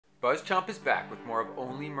BuzzChomp is back with more of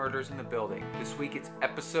Only Murders in the Building. This week it's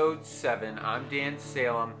episode 7. I'm Dan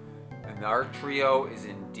Salem, and our trio is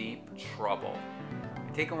in deep trouble.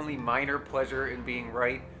 I take only minor pleasure in being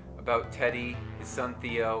right about Teddy, his son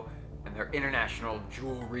Theo, and their international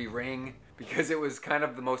jewelry ring, because it was kind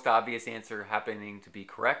of the most obvious answer happening to be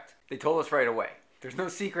correct. They told us right away. There's no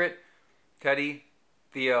secret. Teddy,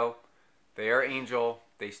 Theo, they are angel.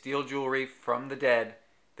 They steal jewelry from the dead.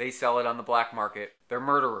 They sell it on the black market. They're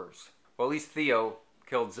murderers. Well, at least Theo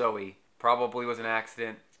killed Zoe. Probably was an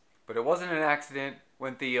accident. But it wasn't an accident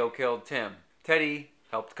when Theo killed Tim. Teddy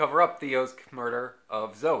helped cover up Theo's murder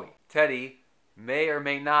of Zoe. Teddy may or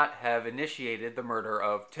may not have initiated the murder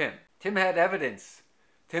of Tim. Tim had evidence.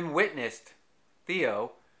 Tim witnessed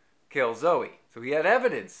Theo kill Zoe. So he had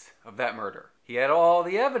evidence of that murder. He had all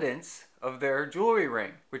the evidence of their jewelry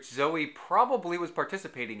ring, which Zoe probably was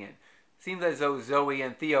participating in. Seems as though Zoe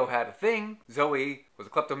and Theo had a thing. Zoe was a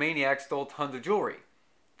kleptomaniac, stole tons of jewelry.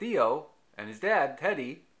 Theo and his dad,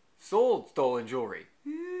 Teddy, sold stolen jewelry.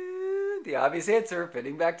 The obvious answer,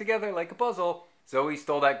 fitting back together like a puzzle. Zoe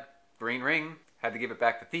stole that green ring, had to give it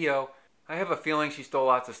back to Theo. I have a feeling she stole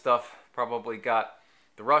lots of stuff, probably got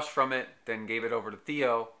the rush from it, then gave it over to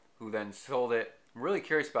Theo, who then sold it. I'm really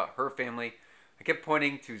curious about her family. I kept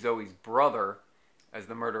pointing to Zoe's brother as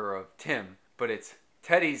the murderer of Tim, but it's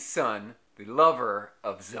Teddy's son, the lover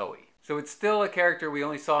of Zoe. So it's still a character we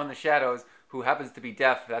only saw in the shadows who happens to be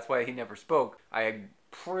deaf. That's why he never spoke. I am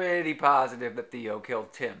pretty positive that Theo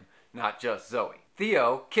killed Tim, not just Zoe.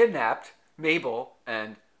 Theo kidnapped Mabel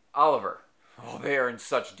and Oliver. Oh, they are in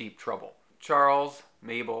such deep trouble. Charles,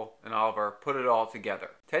 Mabel, and Oliver put it all together.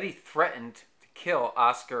 Teddy threatened to kill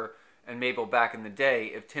Oscar and Mabel back in the day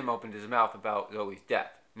if Tim opened his mouth about Zoe's death.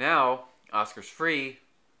 Now, Oscar's free,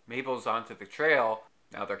 Mabel's onto the trail,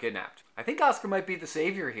 now they're kidnapped. I think Oscar might be the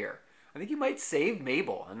savior here. I think he might save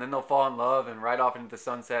Mabel, and then they'll fall in love and ride off into the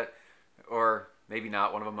sunset, or maybe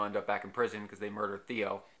not, one of them will end up back in prison because they murdered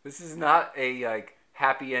Theo. This is not a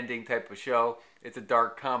happy ending type of show, it's a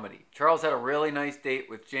dark comedy. Charles had a really nice date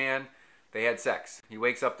with Jan. They had sex. He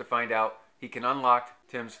wakes up to find out he can unlock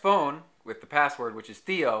Tim's phone with the password, which is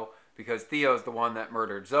Theo, because Theo's the one that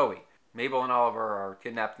murdered Zoe. Mabel and Oliver are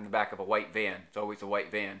kidnapped in the back of a white van. It's always a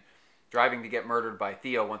white van. Driving to get murdered by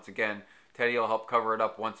Theo once again. Teddy will help cover it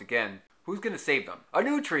up once again. Who's going to save them? A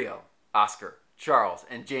new trio. Oscar, Charles,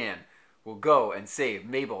 and Jan will go and save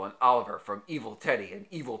Mabel and Oliver from evil Teddy and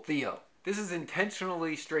evil Theo. This is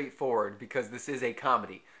intentionally straightforward because this is a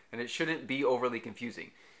comedy, and it shouldn't be overly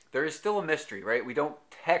confusing. There is still a mystery, right? We don't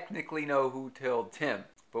technically know who killed Tim,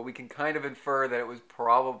 but we can kind of infer that it was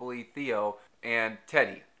probably Theo and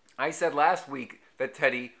Teddy. I said last week that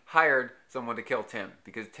Teddy hired someone to kill Tim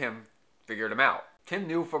because Tim figured him out. Tim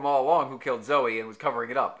knew from all along who killed Zoe and was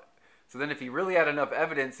covering it up. So then if he really had enough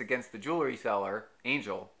evidence against the jewelry seller,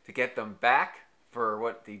 Angel, to get them back for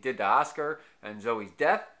what he did to Oscar and Zoe's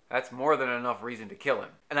death, that's more than enough reason to kill him.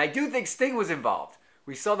 And I do think Sting was involved.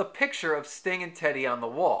 We saw the picture of Sting and Teddy on the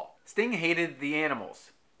wall. Sting hated the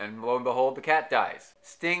animals, and lo and behold, the cat dies.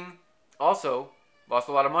 Sting also lost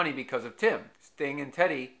a lot of money because of Tim. Sting and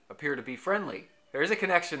Teddy appear to be friendly. There is a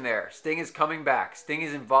connection there. Sting is coming back. Sting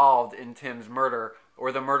is involved in Tim's murder,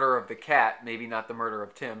 or the murder of the cat, maybe not the murder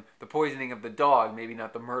of Tim. The poisoning of the dog, maybe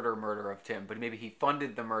not the murder of Tim, but maybe he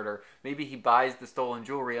funded the murder. Maybe he buys the stolen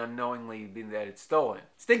jewelry unknowingly that it's stolen.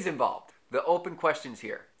 Sting's involved. The open questions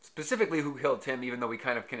here. Specifically who killed Tim, even though we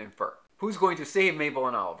kind of can infer. Who's going to save Mabel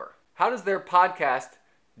and Oliver? How does their podcast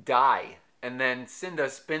die? And then Cinda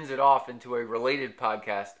spins it off into a related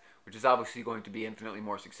podcast, which is obviously going to be infinitely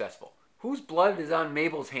more successful. Whose blood is on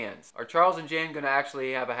Mabel's hands? Are Charles and Jan going to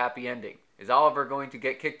actually have a happy ending? Is Oliver going to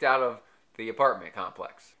get kicked out of the apartment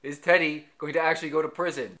complex? Is Teddy going to actually go to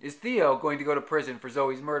prison? Is Theo going to go to prison for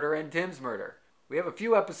Zoe's murder and Tim's murder? We have a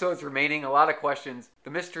few episodes remaining, a lot of questions.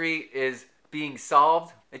 The mystery is being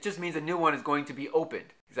solved. It just means a new one is going to be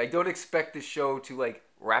opened. Because I don't expect this show to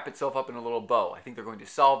wrap itself up in a little bow. I think they're going to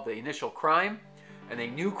solve the initial crime, and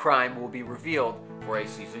a new crime will be revealed for a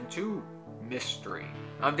season 2 mystery.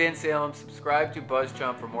 I'm Dan Salem. Subscribe to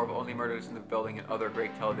BuzzChomp for more of Only Murders in the Building and other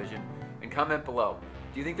great television. And comment below.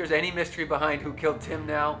 Do you think there's any mystery behind who killed Tim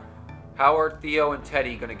now? How are Theo and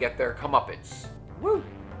Teddy going to get their comeuppance? Woo!